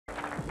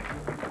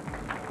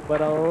but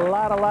a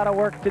lot of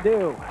work to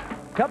do.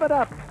 Coming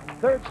up,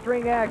 third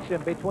string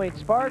action between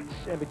Sparks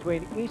and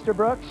between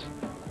Easterbrooks.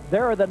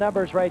 There are the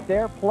numbers right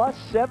there, plus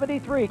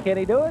 73. Can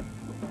he do it?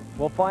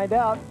 We'll find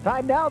out.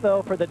 Time now,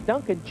 though, for the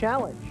Duncan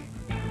Challenge.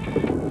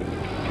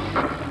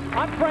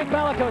 I'm Frank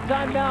Malico.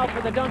 Time now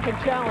for the Duncan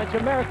Challenge.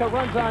 America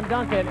runs on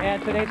Duncan,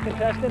 and today's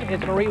contestant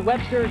is Marie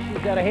Webster. She's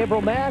out of Haverhill,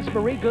 Mass.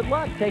 Marie, good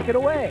luck. Take it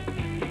away.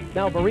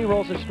 Now, Marie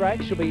rolls a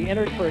strike. She'll be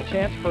entered for a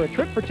chance for a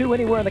trip for two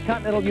anywhere in the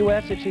continental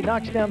U.S. If she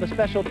knocks down the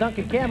special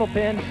Duncan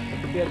Candlepin,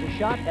 she has a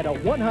shot at a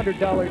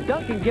 $100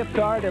 Duncan gift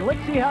card, and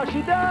let's see how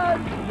she does.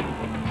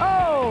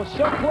 Oh,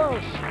 so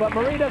close, but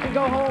Marie doesn't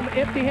go home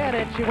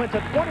empty-handed. She wins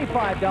a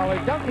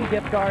 $25 Duncan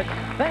gift card.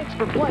 Thanks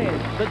for playing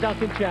the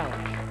Duncan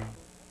Challenge.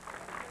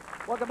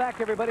 Welcome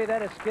back, everybody.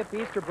 That is Skip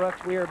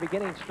Easterbrooks. We are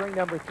beginning string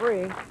number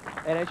 3,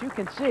 and as you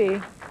can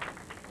see,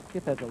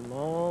 Skip has a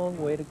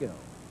long way to go.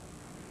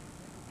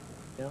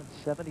 Down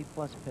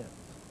 70-plus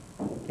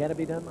pins. Can it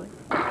be done, Mike?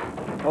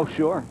 Oh,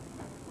 sure.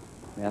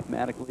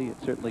 Mathematically, it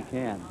certainly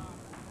can.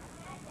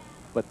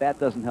 But that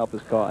doesn't help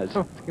his cause.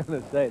 I was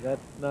going to say,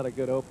 that's not a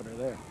good opener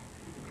there.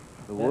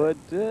 The wood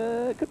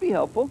could be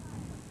helpful.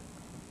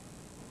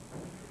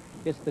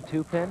 It's the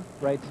 2-pin,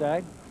 right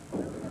side.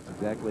 That's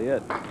exactly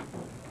it.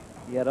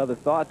 He had other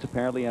thoughts,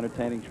 apparently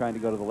entertaining trying to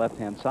go to the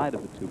left-hand side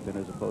of the 2-pin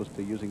as opposed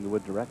to using the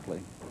wood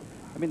directly.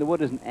 I mean, the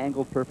wood isn't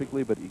angled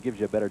perfectly, but it gives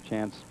you a better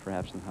chance,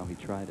 perhaps, than how he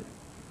tried it.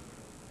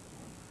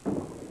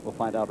 We'll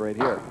find out right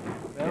here.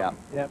 Well,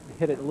 yeah,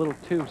 hit it a little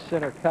too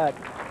center cut.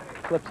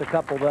 Flips a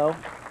couple, though.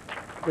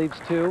 Leaves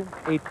 2,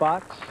 8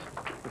 box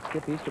for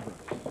Skip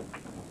Easterbrooks.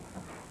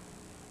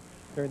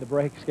 During the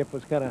break, Skip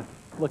was kind of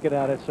looking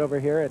at us over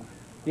here, and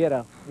he had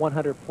a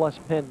 100-plus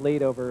pin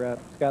lead over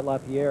Scott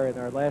LaPierre in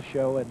our last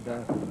show, and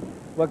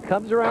what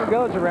comes around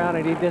goes around,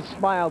 and he just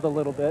smiled a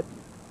little bit.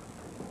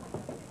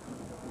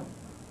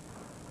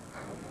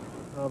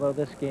 Although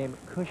this game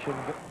cushioned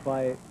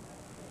by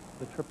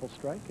the triple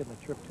strike and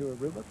the trip to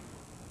Aruba.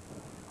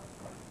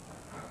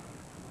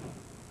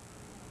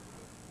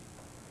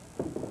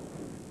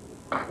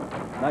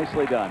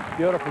 Nicely done.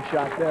 Beautiful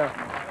shot there.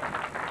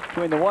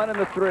 Between the 1 and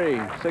the 3,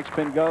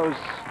 6-pin goes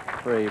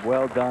for a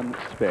well-done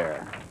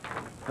spare.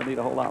 He'll need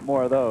a whole lot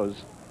more of those.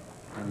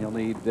 And he'll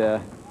need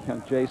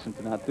young Jason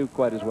to not do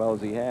quite as well as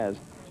he has.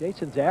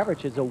 Jason's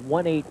average is a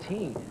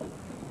 118.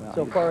 Well,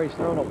 so far, he's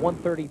thrown a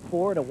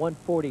 134 and a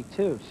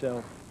 142.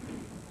 So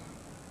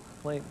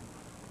playing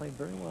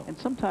very well. And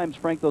sometimes,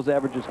 Frank, those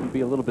averages can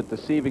be a little bit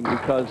deceiving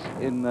because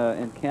in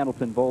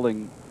candlepin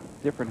bowling,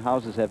 different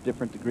houses have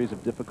different degrees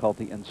of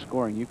difficulty and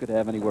scoring. You could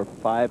have anywhere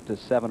 5 to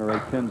 7 or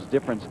 8 pins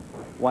difference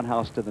one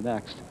house to the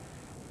next.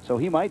 So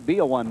he might be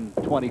a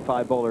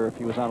 125 bowler if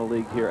he was on a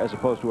league here as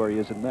opposed to where he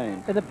is in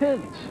Maine. And the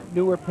pins,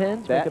 newer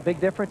pins make a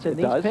big difference. And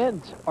these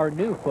pins are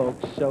new,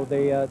 folks, so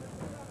they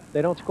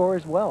don't score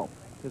as well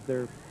because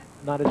they're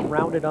not as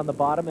rounded on the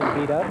bottom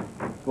and beat up.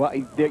 Well,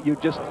 you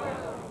just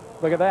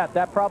look at that.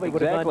 That probably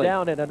would have gone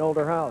down in an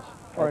older house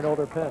or an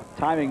older pin.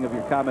 Timing of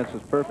your comments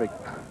was perfect.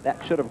 That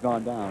should have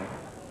gone down.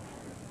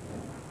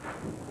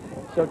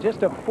 So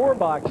just a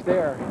 4-box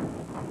there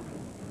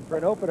for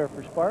an opener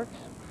for Sparks.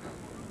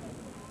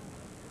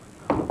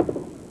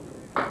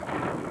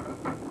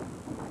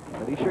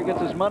 But he sure gets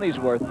his money's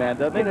worth, man,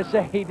 doesn't he? I was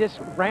going to say, he just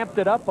ramped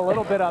it up a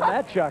little bit on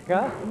that chuck,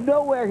 huh?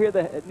 Nowhere near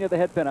the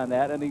head pin on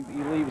that, and he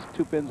leaves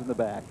 2 pins in the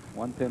back.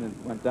 1 pin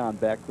went down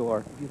back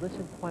door. If you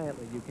listen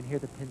quietly, you can hear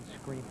the pin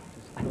screaming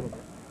just a little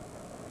bit.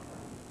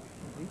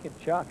 He can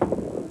chuck.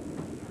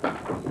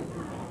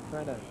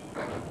 Trying to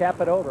cap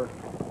it over.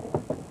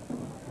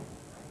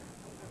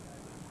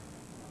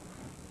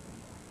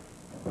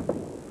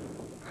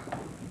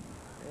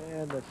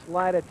 And the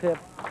slide tip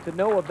to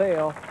no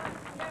avail.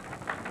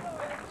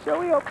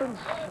 So he opens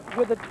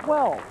with a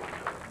 12.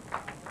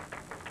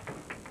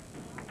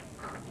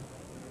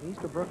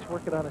 Easterbrooks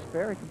working on a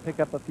spare. He can pick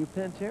up a few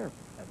pins here.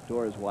 That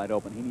door is wide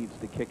open. He needs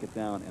to kick it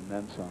down and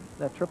then some.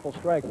 That triple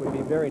strike would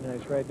be very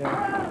nice right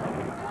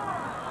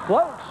now.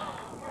 Close.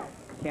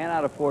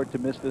 Cannot afford to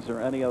miss this or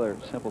any other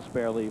simple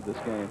spare leave this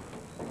game.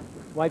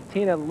 Wife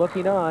Tina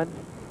looking on.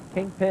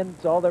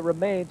 Kingpin's all that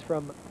remains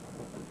from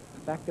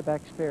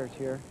back-to-back spares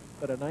here.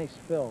 But a nice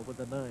fill with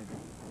the 9.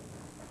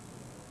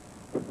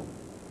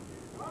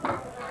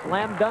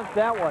 Slam dunk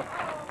that one.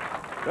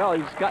 Well,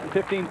 he's gotten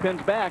 15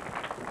 pins back,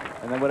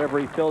 and then whatever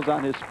he fills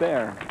on his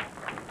spare.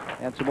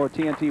 And some more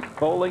TNT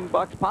bowling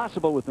bucks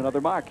possible with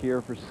another mark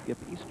here for Skip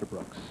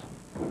Easterbrooks.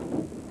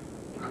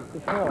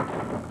 The fill.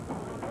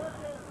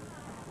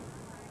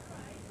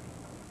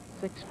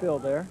 6 fill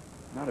there.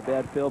 Not a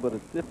bad fill, but a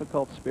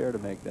difficult spare to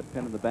make. That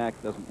pin in the back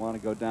doesn't want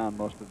to go down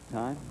most of the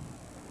time.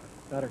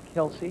 Got her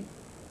Kelsey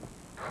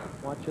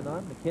watching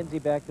on.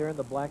 McKenzie back there in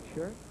the black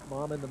shirt.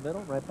 Mom in the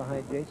middle, right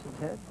behind Jason's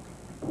head.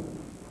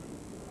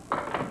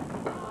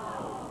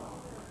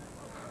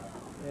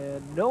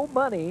 And no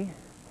money,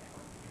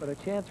 but a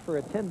chance for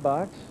a 10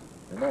 box.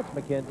 And that's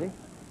McKenzie.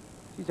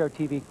 She's our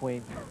TV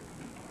queen.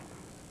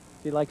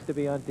 She likes to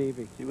be on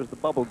TV. She was the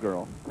bubble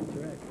girl. That's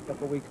right, a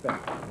couple weeks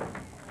back.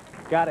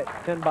 Got it,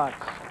 10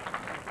 bucks.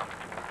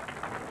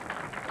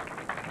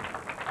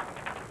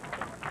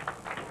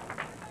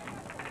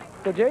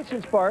 So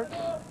Jason Sparks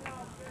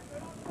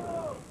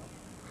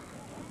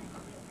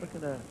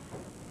looking to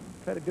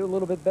try to do a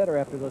little bit better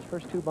after those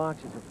first two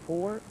boxes, a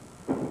 4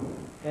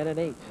 and an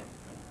 8.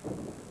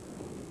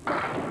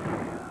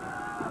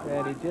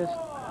 And he just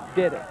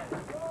did it.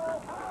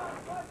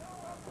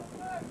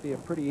 Be a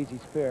pretty easy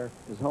spare.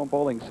 His home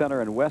bowling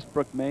center in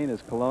Westbrook, Maine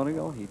is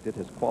Colonial. He did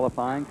his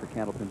qualifying for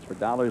Candlepins for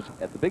Dollars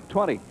at the Big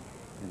 20 in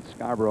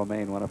Scarborough,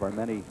 Maine, one of our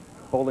many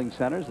bowling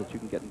centers that you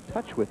can get in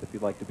touch with if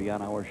you'd like to be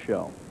on our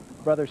show.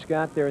 Brother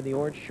Scott there in the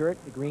orange shirt,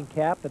 the green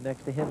cap, and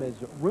next to him is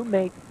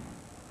roommate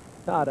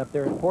Todd up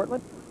there in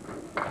Portland.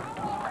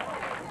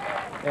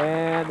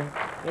 And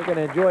they're going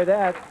to enjoy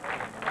that.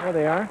 There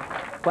they are,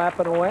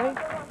 clapping away.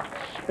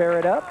 Spare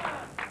it up.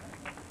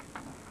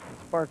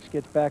 Sparks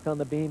gets back on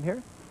the beam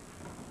here.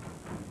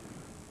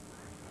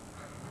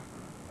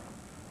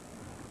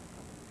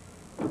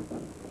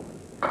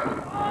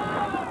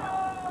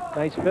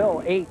 Nice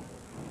fill, 8.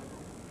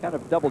 Kind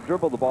of double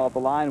dribbled the ball at the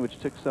line, which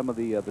took some of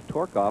the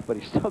torque off, but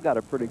he still got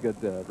a pretty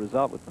good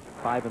result with the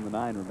 5 and the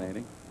 9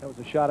 remaining. That was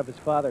a shot of his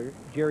father,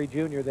 Jerry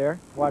Jr. there,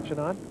 watching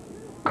on.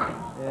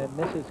 And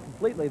misses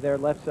completely there,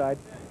 left side.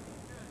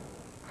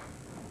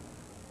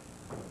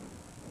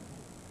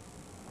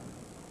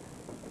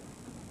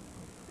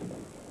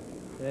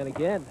 And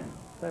again,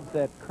 sometimes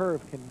that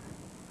curve can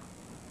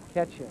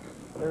catch you.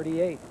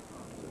 38.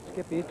 So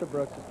Skip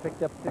Easterbrooks has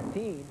picked up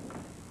 15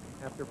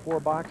 after 4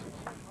 boxes.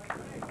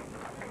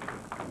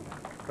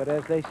 But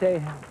as they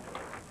say,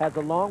 has a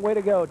long way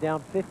to go,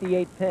 down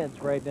 58 pins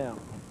right now.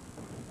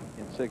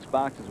 In 6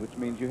 boxes, which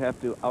means you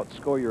have to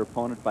outscore your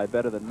opponent by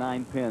better than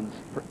 9 pins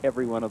for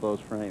every one of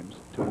those frames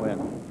to win.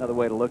 Another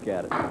way to look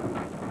at it.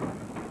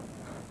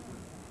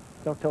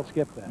 Don't tell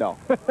Skip that. No.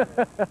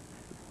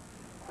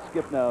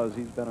 Skip knows.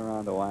 He's been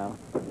around a while.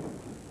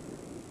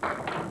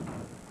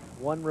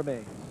 1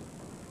 remains.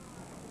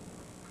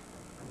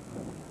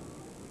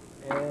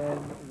 And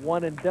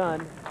 1 and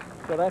done.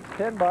 So that's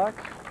 10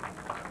 bucks.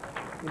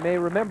 You may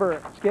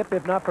remember Skip,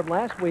 if not from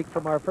last week,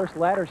 from our first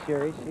ladder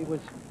series. He was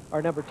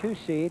our number 2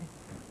 seed.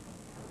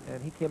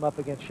 And he came up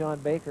against Sean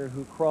Baker,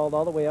 who crawled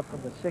all the way up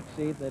from the 6th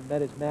seed, then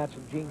met his match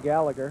in Gene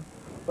Gallagher.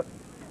 But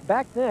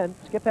back then,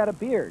 Skip had a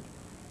beard,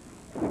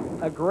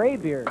 a gray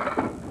beard.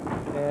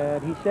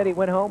 And he said he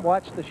went home,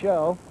 watched the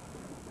show,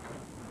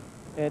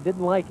 and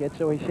didn't like it,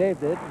 so he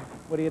shaved it.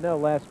 What do you know,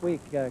 last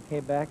week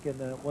came back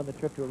and won the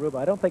trip to Aruba.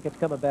 I don't think it's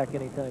coming back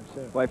anytime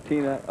soon. Wife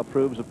Tina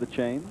approves of the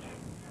change.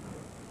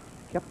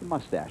 Kept the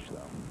mustache,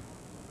 though.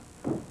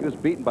 He was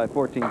beaten by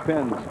 14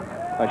 pins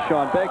by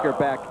Sean Baker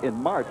back in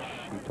March.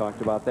 He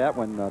talked about that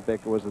when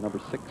Baker was the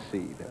number 6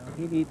 seed.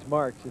 He needs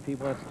marks if he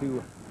wants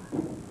to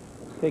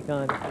take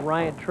on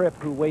Ryan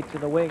Tripp, who waits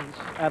in the wings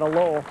at a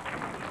Lowell.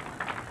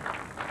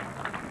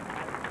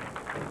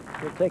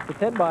 He'll take the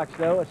 10 box,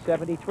 though, a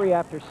 73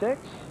 after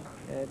 6.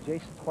 And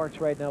Jason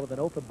Sparks right now with an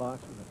open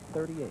box with a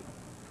 38.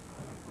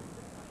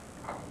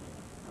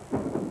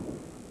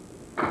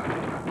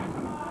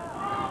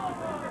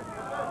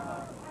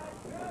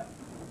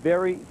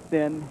 Very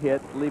thin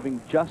hit, leaving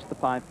just the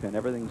 5 pin.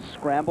 Everything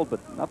scrambled, but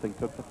nothing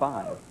took the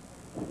 5.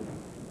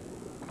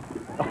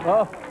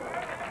 Oh,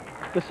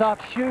 the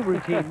soft shoe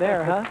routine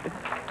there, huh?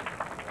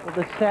 With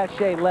the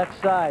sachet left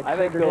side. I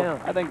think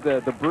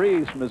the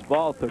breeze from his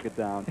ball took it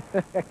down.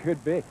 That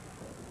could be.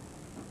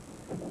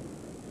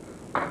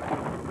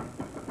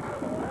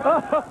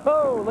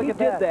 Oh, look at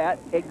that. He did that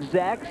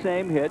exact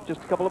same hit just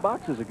a couple of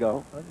boxes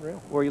ago.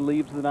 Unreal. Where he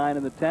leaves the 9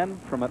 and the 10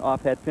 from an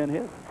off-head pin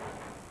hit.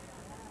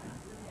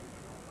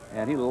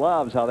 And he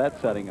loves how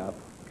that's setting up.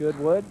 Good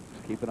wood.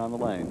 Just keep it on the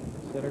lane.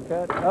 Center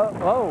cut.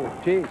 Oh,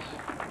 geez.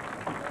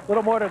 A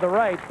little more to the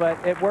right,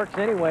 but it works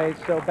anyway.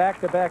 So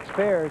back-to-back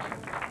spares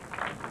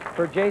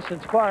for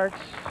Jason Sparks.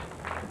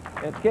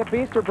 And Skip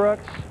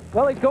Easterbrooks.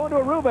 Well, he's going to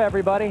Aruba,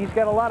 everybody. He's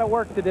got a lot of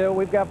work to do.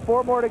 We've got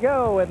 4 more to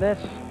go in this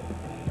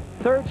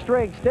 3rd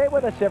string. Stay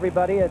with us,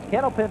 everybody, as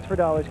Candlepins for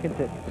Dollars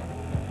continues.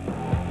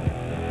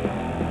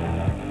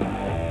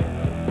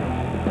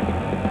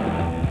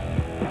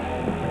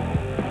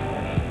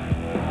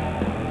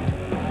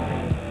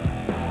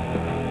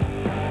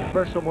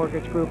 Universal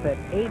Mortgage Group at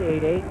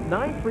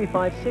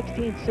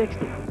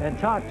 888-935-1660 and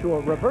talk to a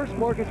reverse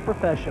mortgage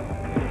professional.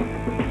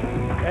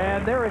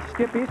 And there is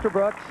Skip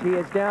Easterbrooks. He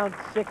is down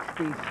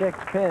 66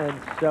 pins.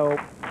 So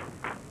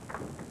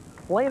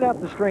playing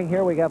up the string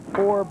here, we got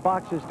 4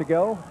 boxes to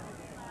go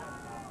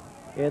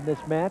in this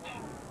match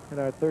in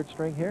our 3rd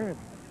string here. And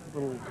a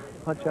little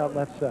punch out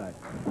left side.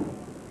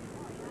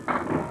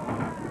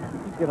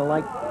 He's going to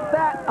like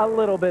that a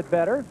little bit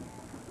better.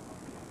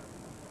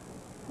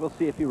 We'll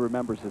see if he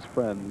remembers his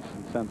friends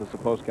and sends us a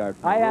postcard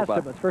from I Aruba. asked him.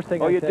 It's the first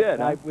thing I said. you did,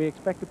 huh? We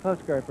expect a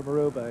postcard from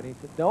Aruba. And he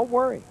said, don't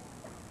worry.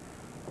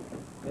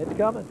 It's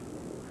coming.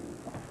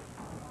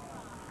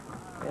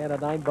 And a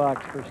 9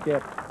 box for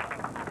Skip.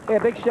 Hey, a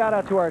big shout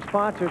out to our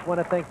sponsors. Want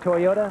to thank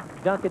Toyota,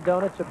 Dunkin'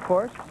 Donuts, of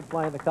course,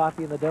 supplying the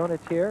coffee and the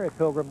donuts here at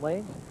Pilgrim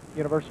Lanes,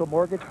 Universal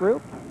Mortgage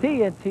Group,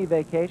 TNT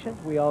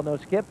Vacations. We all know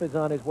Skip is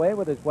on his way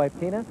with his wife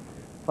Tina.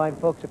 Fine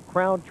folks at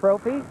Crown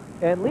Trophy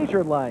and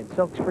Leisure Line,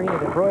 silk screen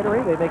and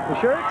embroidery. They make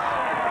the shirts.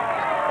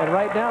 And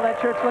right now, that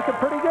shirt's looking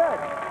pretty good.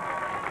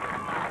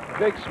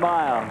 Big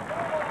smile.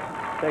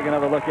 Take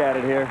another look at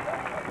it here.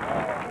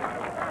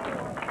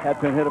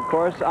 Headpin hit, of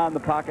course, on the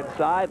pocket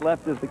side.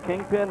 Left is the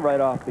kingpin,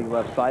 right off the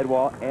left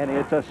sidewall, and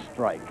it's a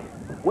strike.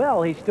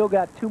 Well, he's still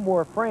got 2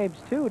 more frames,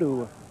 too,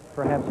 to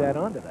perhaps add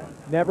on to that.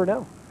 Never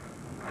know.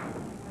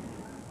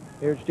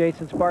 Here's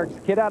Jason Sparks,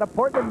 kid out of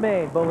Portland,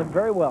 Maine, bowling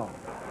very well.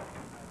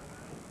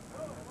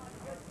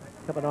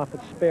 Coming off a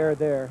spare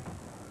there.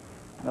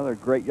 Another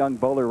great young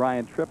bowler,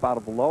 Ryan Tripp, out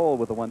of Lowell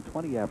with a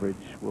 120 average,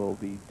 will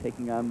be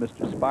taking on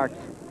Mr. Sparks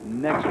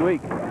next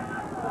week.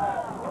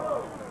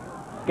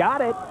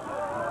 Got it.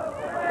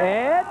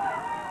 And,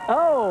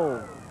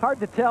 oh,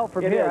 hard to tell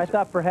from here. I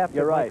thought perhaps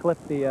it might clip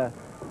the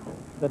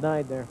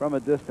 9 there. From a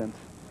distance.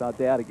 Saw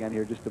Dad again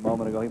here just a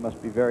moment ago. He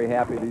must be very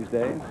happy these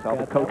days. All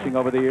the coaching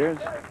over the years.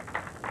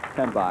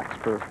 10 box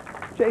for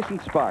Jason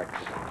Sparks.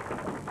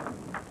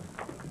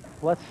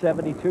 Plus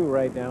 72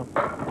 right now.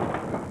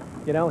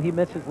 You know, he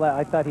misses.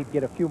 I thought he'd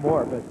get a few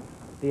more, but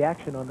the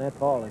action on that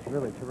ball is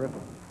really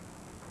terrific.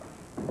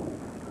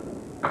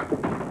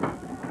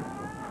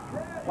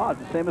 Wow,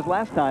 it's the same as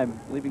last time,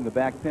 leaving the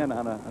back pin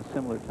on a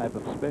similar type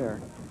of spare.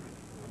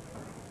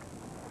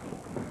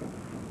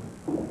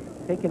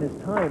 Taking his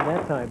time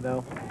that time,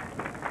 though.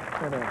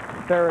 Kind of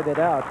ferret it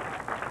out.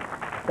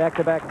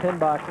 Back-to-back pin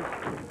boxes.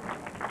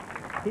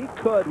 He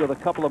could, with a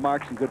couple of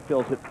marks and good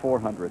fills, hit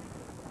 400.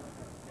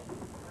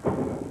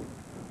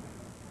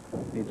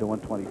 Needs a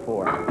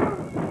 124.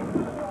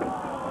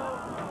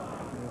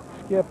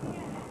 Skip.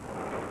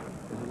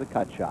 This is a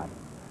cut shot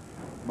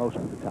most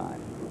of the time.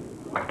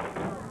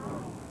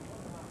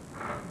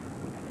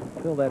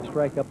 Fill that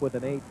strike up with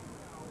an 8.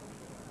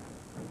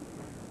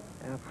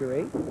 After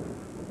 8.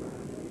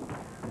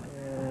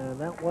 And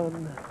that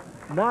one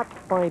not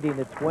finding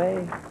its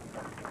way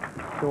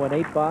to an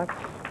 8 box.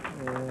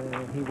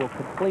 And he will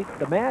complete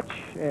the match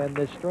and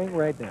this string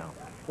right now.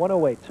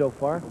 108 so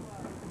far.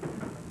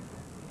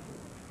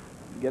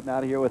 Getting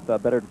out of here with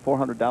better than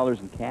 $400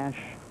 in cash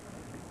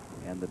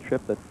and the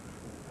trip that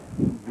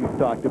we've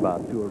talked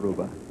about to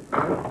Aruba.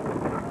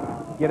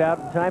 Get out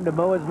in time to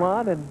mow his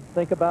lawn and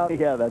think about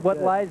what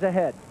lies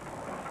ahead.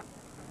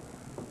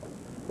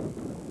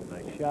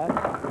 Nice shot.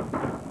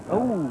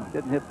 Oh,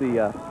 didn't hit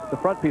the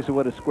front piece of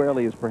wood as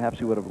squarely as perhaps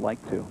he would have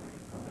liked to.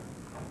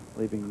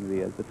 Leaving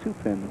the 2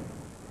 pin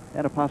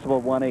and a possible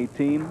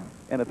 118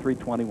 and a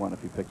 321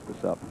 if he picks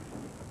this up.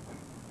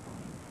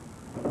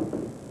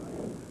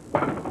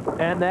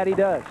 And that he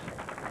does.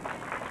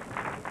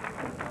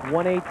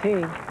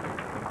 118.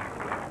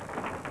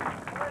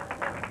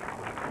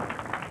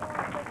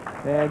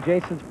 And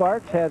Jason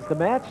Sparks has the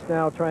match,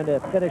 now trying to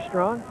finish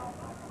strong.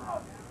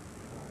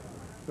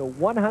 So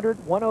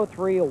 100,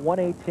 103, a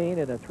 118,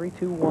 and a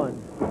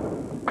 321.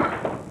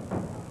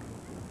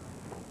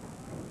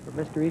 For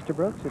Mr.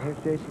 Easterbrooks, and here's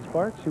Jason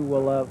Sparks, who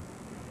will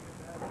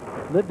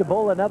live to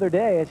bowl another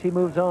day as he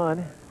moves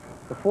on.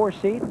 The 4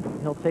 seed,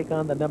 he'll take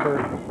on the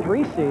number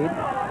 3 seed.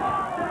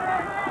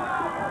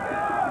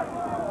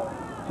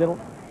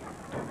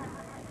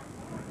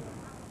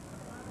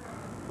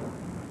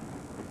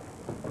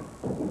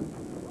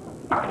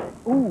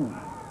 Ooh.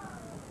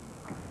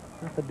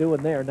 Nothing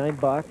doing there. 9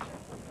 box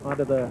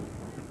onto the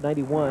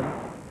 91,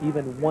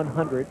 even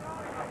 100.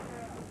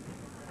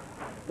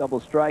 Double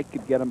strike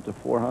could get him to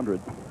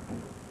 400.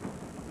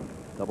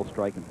 Double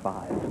strike in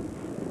 5.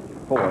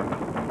 4.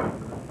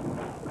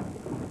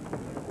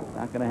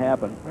 Not going to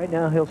happen. Right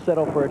now he'll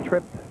settle for a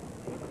trip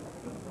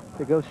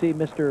to go see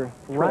Mr.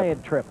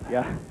 Ryan Tripp.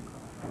 Yeah.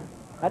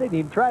 I didn't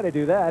even try to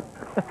do that.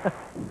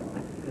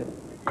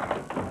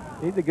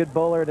 He's a good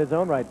bowler in his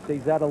own right.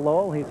 He's out of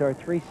Lowell. He's our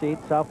 3 seed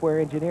software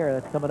engineer.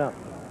 That's coming up.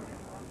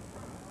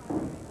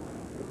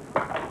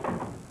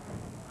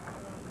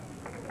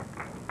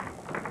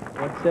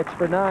 One 6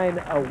 for 9,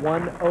 a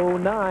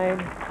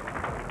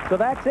 109. So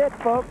that's it,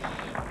 folks.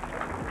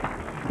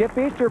 Skip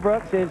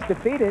Easterbrooks is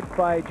defeated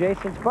by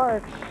Jason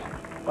Sparks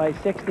by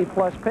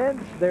 60+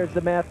 pins. There's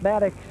the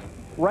mathematics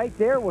right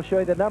there. We'll show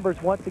you the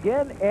numbers once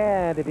again.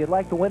 And if you'd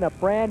like to win a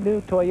brand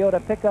new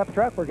Toyota pickup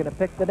truck, we're going to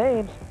pick the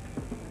names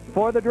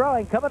for the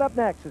drawing. Coming up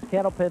next as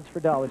Candlepins for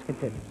Dollars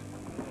continues.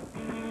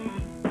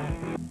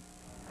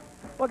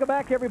 Welcome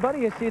back,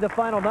 everybody. You see the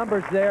final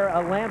numbers there.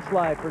 A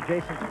landslide for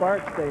Jason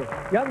Sparks. The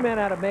young man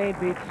out of Maine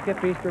beats Skip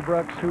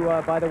Easterbrooks, who,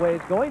 by the way,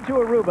 is going to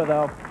Aruba,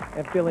 though,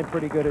 and feeling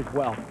pretty good as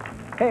well.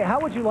 Hey, how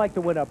would you like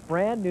to win a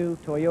brand new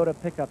Toyota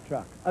pickup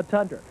truck? A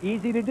Tundra.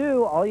 Easy to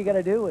do. All you got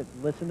to do is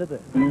listen to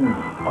this.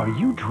 Are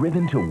you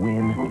driven to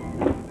win?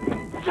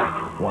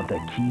 Want the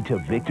key to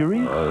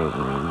victory?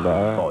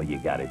 All you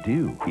got to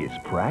do is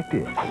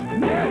practice.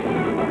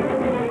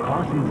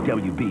 Boston's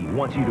WB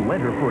wants you to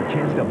enter for a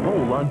chance to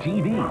bowl on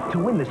TV to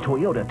win this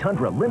Toyota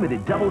Tundra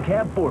Limited Double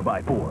Cab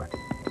 4x4.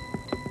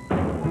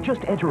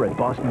 Just enter at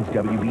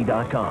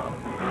bostonswb.com.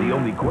 The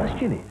only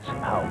question is,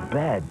 how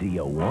bad do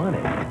you want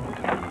it?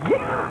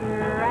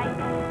 Right.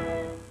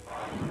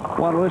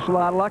 Want to wish a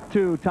lot of luck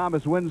to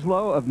Thomas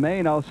Winslow of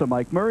Maine, also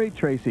Mike Murray,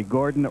 Tracy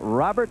Gordon,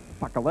 Robert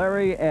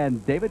Pacalari,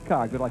 and David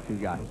Carr. Good luck to you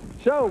guys.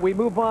 So we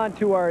move on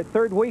to our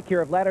third week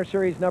here of Ladder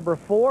Series number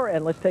 4,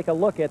 and let's take a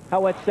look at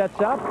how it sets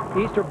up.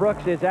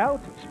 Easterbrooks is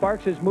out.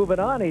 Sparks is moving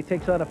on. He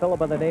takes on a fellow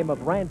by the name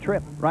of Ryan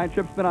Tripp. Ryan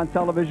Tripp's been on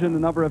television a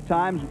number of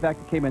times. In fact,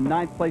 he came in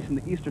 9th place in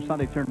the Easter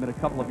Sunday tournament a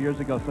couple of years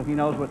ago, so he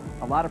knows what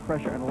a lot of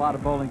pressure and a lot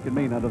of bowling can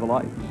mean under the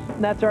lights.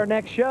 And that's our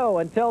next show.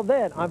 Until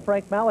then, I'm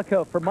Frank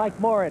Malikoff for Mike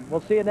Morin.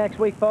 We'll see you next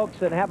week,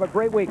 folks, and have a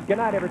great week. Good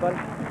night, everybody.